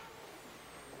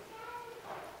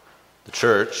The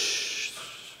church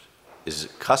is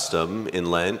custom in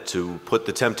Lent to put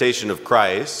the temptation of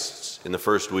Christ in the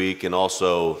first week and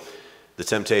also the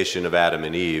temptation of Adam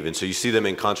and Eve. And so you see them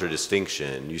in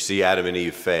contradistinction. You see Adam and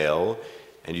Eve fail,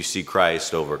 and you see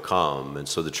Christ overcome. And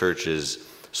so the church is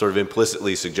sort of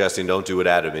implicitly suggesting don't do what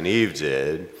Adam and Eve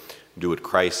did, do what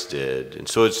Christ did. And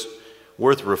so it's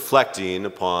worth reflecting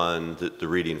upon the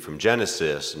reading from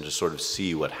Genesis and just sort of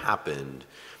see what happened.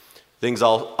 Things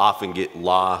often get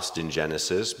lost in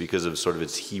Genesis because of sort of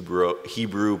its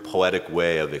Hebrew poetic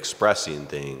way of expressing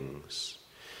things.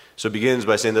 So it begins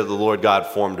by saying that the Lord God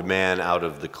formed man out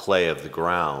of the clay of the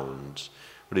ground.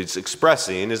 What it's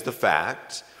expressing is the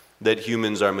fact that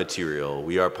humans are material.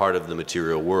 We are part of the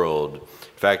material world.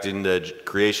 In fact, in the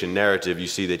creation narrative, you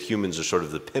see that humans are sort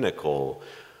of the pinnacle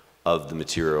of the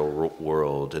material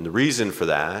world. And the reason for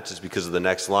that is because of the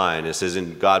next line. It says,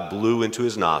 "And God blew into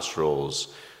his nostrils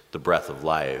the breath of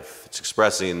life." It's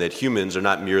expressing that humans are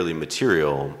not merely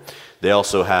material. They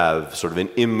also have sort of an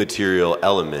immaterial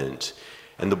element.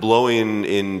 And the blowing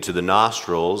into the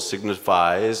nostrils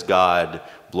signifies God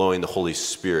blowing the Holy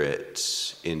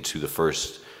Spirit into the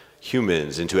first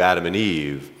humans, into Adam and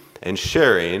Eve, and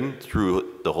sharing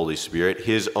through the Holy Spirit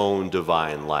his own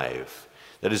divine life.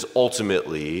 That is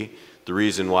ultimately the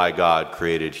reason why God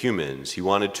created humans. He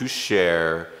wanted to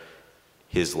share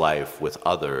his life with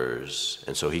others.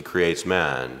 And so he creates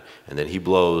man, and then he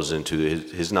blows into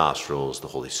his nostrils the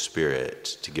Holy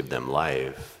Spirit to give them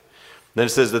life. Then it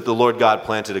says that the Lord God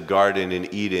planted a garden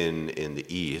in Eden in the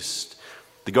east.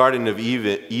 The Garden of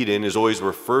Eden is always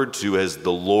referred to as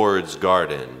the Lord's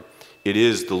garden. It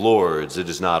is the Lord's, it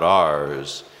is not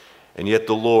ours. And yet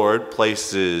the Lord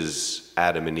places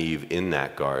Adam and Eve in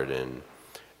that garden.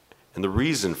 And the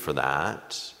reason for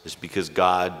that is because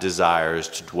God desires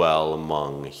to dwell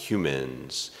among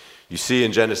humans. You see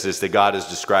in Genesis that God is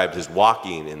described as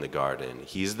walking in the garden.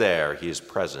 He's there, he is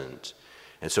present.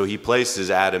 And so he places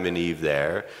Adam and Eve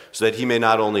there so that he may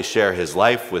not only share his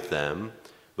life with them,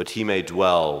 but he may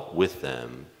dwell with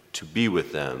them, to be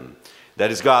with them. That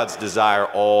is God's desire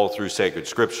all through sacred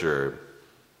scripture.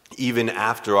 Even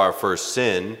after our first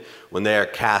sin, when they are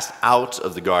cast out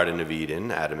of the Garden of Eden,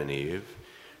 Adam and Eve,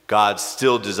 God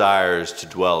still desires to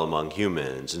dwell among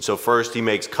humans. And so first he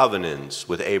makes covenants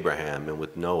with Abraham and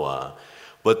with Noah.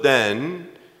 But then,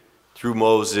 through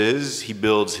Moses, he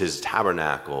builds his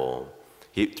tabernacle.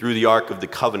 Through the Ark of the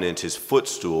Covenant, his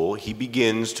footstool, he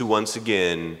begins to once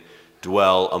again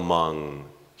dwell among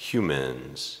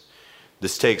humans.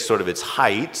 This takes sort of its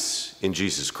height in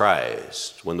Jesus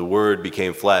Christ, when the Word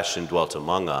became flesh and dwelt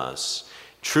among us.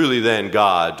 Truly then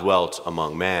God dwelt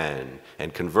among man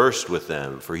and conversed with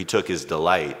them, for he took his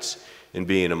delight in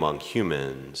being among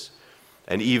humans.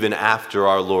 And even after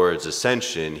our Lord's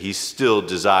ascension, he still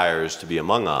desires to be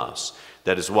among us.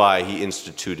 That is why he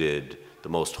instituted the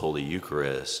most holy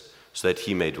Eucharist, so that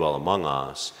he may dwell among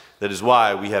us. That is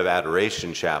why we have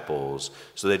adoration chapels,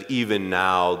 so that even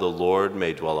now the Lord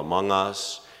may dwell among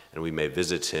us, and we may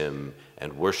visit him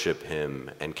and worship him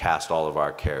and cast all of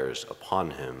our cares upon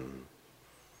him.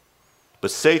 But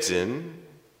Satan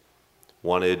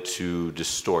wanted to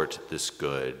distort this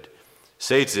good.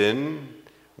 Satan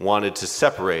wanted to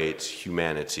separate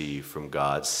humanity from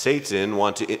God. Satan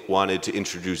wanted to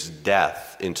introduce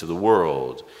death into the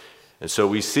world. And so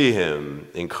we see him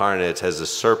incarnate as a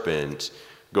serpent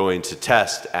going to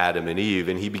test Adam and Eve.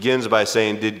 And he begins by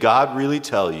saying, "Did God really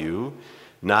tell you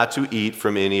not to eat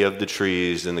from any of the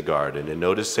trees in the garden?" And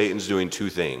notice Satan's doing two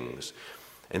things.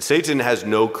 And Satan has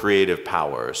no creative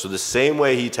power. So the same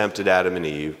way he tempted Adam and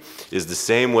Eve is the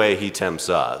same way he tempts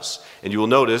us. And you will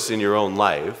notice in your own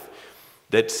life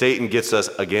that Satan gets us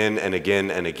again and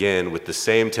again and again with the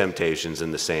same temptations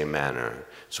in the same manner.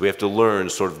 So we have to learn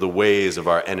sort of the ways of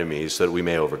our enemies so that we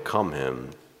may overcome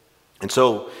him. And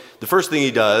so the first thing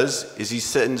he does is he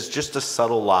sends just a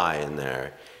subtle lie in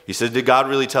there. He said, "Did God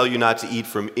really tell you not to eat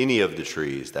from any of the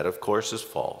trees?" That, of course, is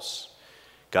false.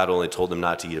 God only told them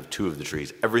not to eat of two of the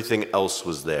trees. Everything else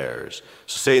was theirs.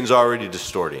 So Satan's already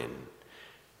distorting.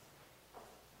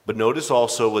 But notice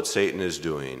also what Satan is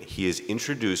doing. He is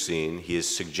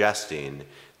suggesting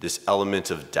this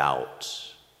element of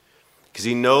doubt. Because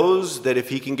he knows that if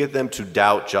he can get them to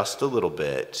doubt just a little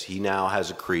bit, he now has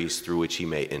a crease through which he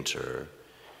may enter.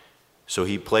 So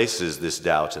he places this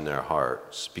doubt in their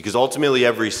hearts. Because ultimately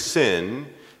every sin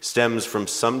stems from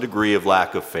some degree of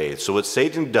lack of faith. So what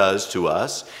Satan does to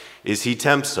us is he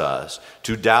tempts us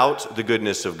to doubt the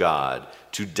goodness of God,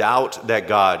 to doubt that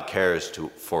God cares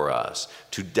for us,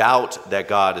 to doubt that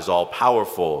God is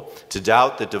all-powerful, to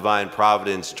doubt that divine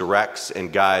providence directs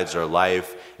and guides our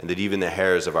life, and that even the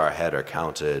hairs of our head are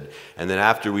counted. And then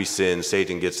after we sin,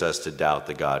 Satan gets us to doubt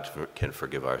that God can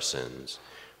forgive our sins.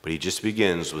 But he just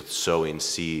begins with sowing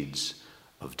seeds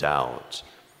of doubt.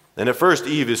 And at first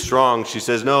Eve is strong. She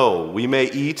says, no, we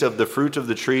may eat of the fruit of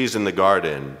the trees in the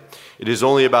garden. It is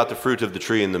only about the fruit of the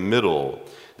tree in the middle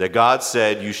that God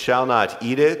said, you shall not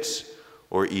eat it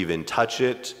or even touch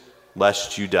it,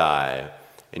 lest you die.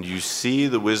 And you see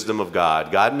the wisdom of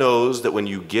God. God knows that when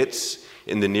you get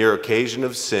in the near occasion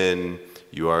of sin,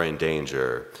 you are in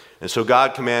danger. And so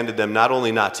God commanded them not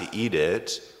only not to eat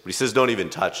it, but he says don't even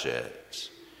touch it.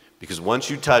 Because once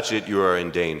you touch it, you are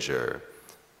in danger.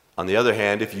 On the other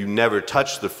hand, if you never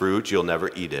touch the fruit, you'll never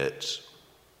eat it.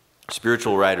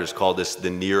 Spiritual writers call this the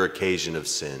near occasion of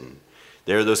sin.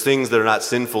 There are those things that are not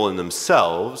sinful in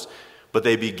themselves, but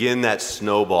they begin that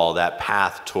snowball, that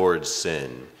path towards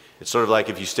sin. It's sort of like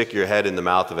if you stick your head in the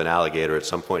mouth of an alligator, at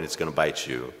some point it's going to bite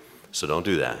you. So don't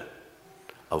do that.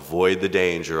 Avoid the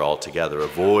danger altogether.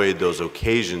 Avoid those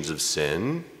occasions of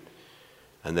sin,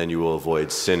 and then you will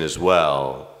avoid sin as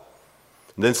well.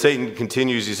 And then Satan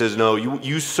continues, he says, no,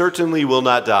 you certainly will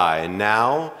not die. And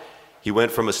now he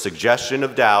went from a suggestion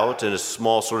of doubt and a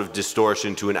small sort of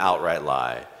distortion to an outright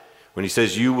lie. When he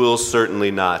says, you will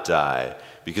certainly not die,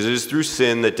 because it is through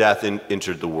sin that death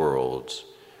entered the world.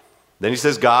 Then he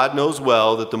says, God knows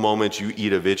well that the moment you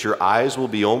eat of it, your eyes will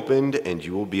be opened and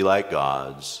you will be like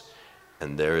gods.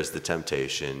 And there is the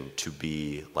temptation to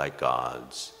be like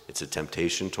gods. It's a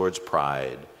temptation towards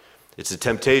pride. It's a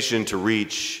temptation to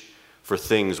reach for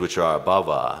things which are above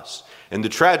us. And the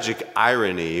tragic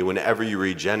irony, whenever you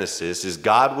read Genesis, is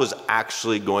God was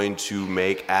actually going to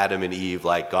make Adam and Eve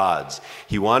like gods.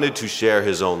 He wanted to share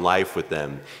his own life with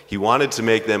them. He wanted to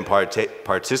make them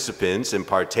participants and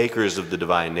partakers of the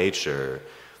divine nature,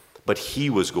 but he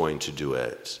was going to do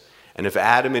it. And if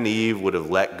Adam and Eve would have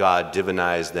let God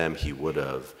divinize them, he would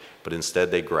have. But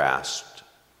instead they grasped.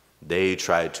 They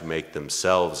tried to make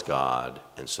themselves God,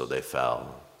 and so they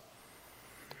fell.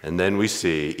 And then we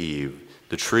see Eve.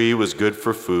 The tree was good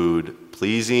for food,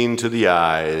 pleasing to the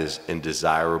eyes, and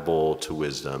desirable to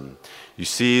wisdom. You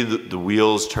see the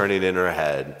wheels turning in her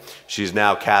head. She's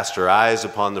now cast her eyes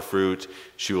upon the fruit.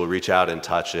 She will reach out and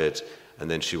touch it, and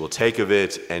then she will take of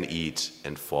it and eat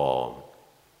and fall.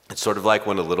 It's sort of like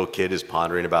when a little kid is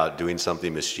pondering about doing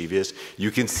something mischievous.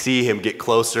 You can see him get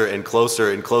closer and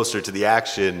closer and closer to the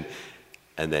action,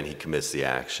 and then he commits the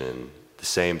action. The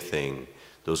same thing,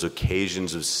 those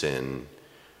occasions of sin.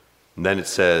 And then it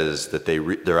says that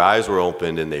their eyes were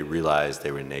opened and they realized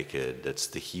they were naked. That's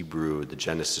the Hebrew, the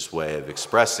Genesis way of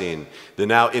expressing that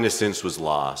now innocence was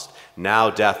lost. Now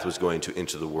death was going to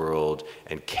enter the world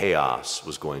and chaos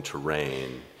was going to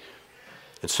reign.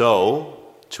 And so,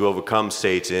 to overcome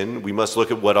Satan, we must look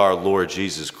at what our Lord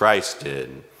Jesus Christ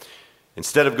did.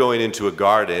 Instead of going into a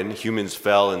garden, humans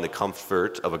fell in the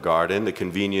comfort of a garden, the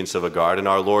convenience of a garden.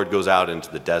 Our Lord goes out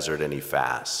into the desert and he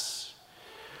fasts.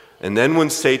 And then when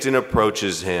Satan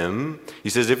approaches him, he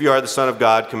says, if you are the Son of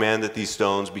God, command that these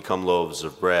stones become loaves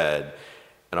of bread.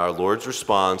 And our Lord's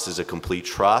response is a complete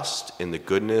trust in the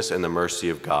goodness and the mercy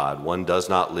of God. One does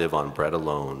not live on bread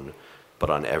alone,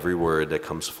 but on every word that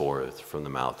comes forth from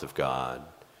the mouth of God.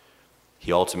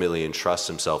 He ultimately entrusts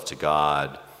himself to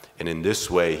God, and in this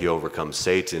way he overcomes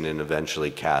Satan and eventually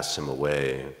casts him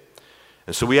away.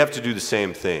 And so we have to do the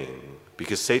same thing,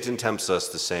 because Satan tempts us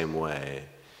the same way.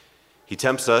 He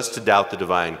tempts us to doubt the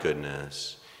divine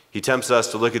goodness. He tempts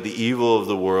us to look at the evil of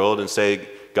the world and say,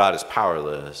 God is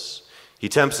powerless. He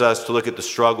tempts us to look at the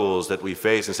struggles that we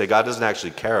face and say, God doesn't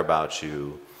actually care about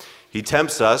you. He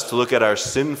tempts us to look at our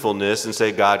sinfulness and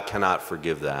say, God cannot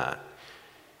forgive that.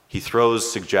 He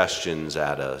throws suggestions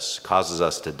at us, causes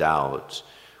us to doubt.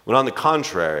 When on the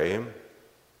contrary,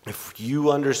 if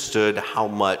you understood how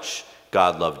much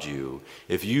God loved you,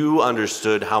 if you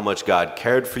understood how much God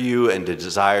cared for you and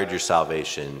desired your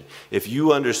salvation, if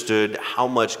you understood how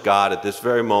much God at this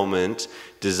very moment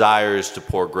desires to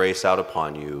pour grace out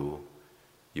upon you,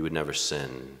 you would never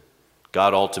sin.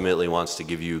 God ultimately wants to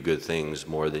give you good things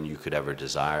more than you could ever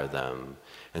desire them.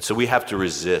 And so we have to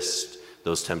resist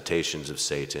those temptations of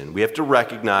Satan. We have to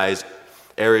recognize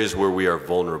areas where we are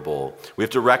vulnerable. We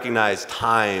have to recognize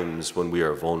times when we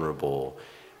are vulnerable.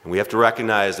 And we have to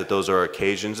recognize that those are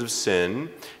occasions of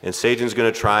sin, and Satan's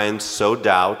going to try and sow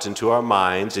doubt into our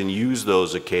minds and use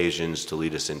those occasions to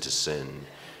lead us into sin.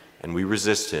 And we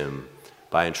resist him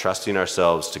by entrusting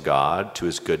ourselves to God, to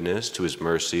his goodness, to his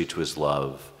mercy, to his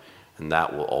love, and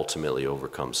that will ultimately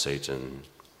overcome Satan.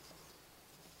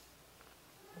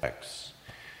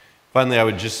 Finally, I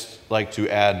would just like to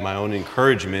add my own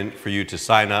encouragement for you to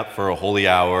sign up for a holy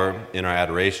hour in our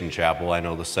Adoration Chapel. I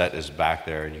know the set is back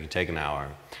there and you can take an hour.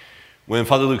 When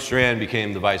Father Luke Strand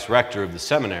became the vice rector of the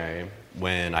seminary,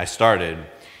 when I started,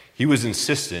 he was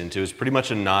insistent, it was pretty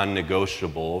much a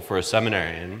non-negotiable for a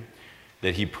seminarian,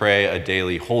 that he pray a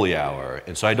daily holy hour.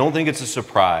 And so I don't think it's a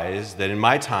surprise that in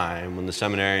my time, when the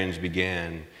seminarians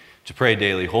began to pray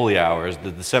daily holy hours,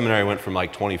 that the seminary went from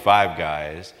like 25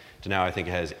 guys to now I think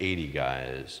it has 80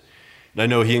 guys. And I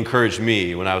know he encouraged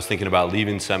me when I was thinking about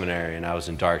leaving seminary and I was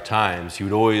in dark times. He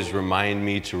would always remind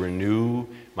me to renew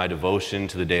my devotion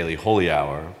to the daily holy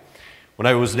hour. When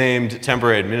I was named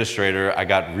temporary administrator, I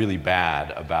got really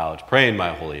bad about praying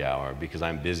my holy hour because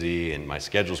I'm busy and my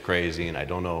schedule's crazy and I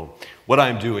don't know what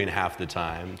I'm doing half the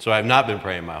time. So I've not been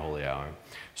praying my holy hour.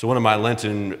 So one of my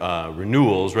Lenten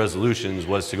resolutions,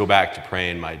 was to go back to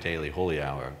praying my daily holy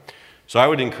hour. So I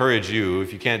would encourage you,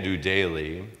 if you can't do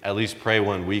daily, at least pray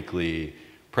one weekly,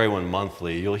 pray one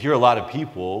monthly. You'll hear a lot of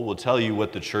people will tell you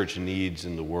what the church needs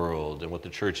in the world and what the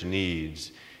church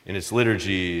needs in its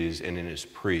liturgies and in its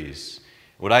priests.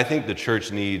 What I think the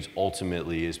church needs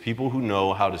ultimately is people who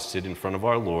know how to sit in front of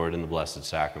our Lord in the Blessed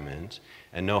Sacrament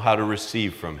and know how to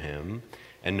receive from Him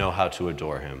and know how to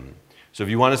adore Him. So if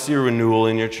you want to see a renewal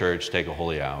in your church, take a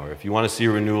holy hour. If you want to see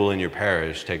a renewal in your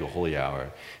parish, take a holy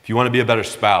hour. If you want to be a better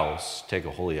spouse, take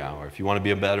a holy hour. If you want to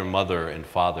be a better mother and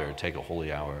father, take a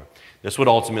holy hour. That's what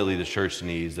ultimately the church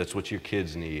needs. That's what your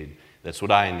kids need. That's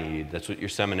what I need. That's what your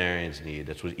seminarians need.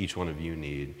 That's what each one of you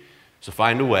need. So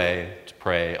find a way to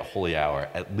pray a holy hour.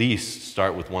 At least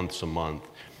start with once a month.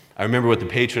 I remember what the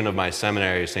patron of my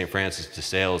seminary, St. Francis de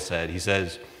Sales, said. He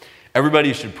says,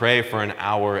 everybody should pray for an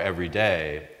hour every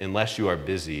day. Unless you are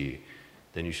busy,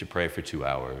 then you should pray for 2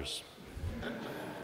 hours.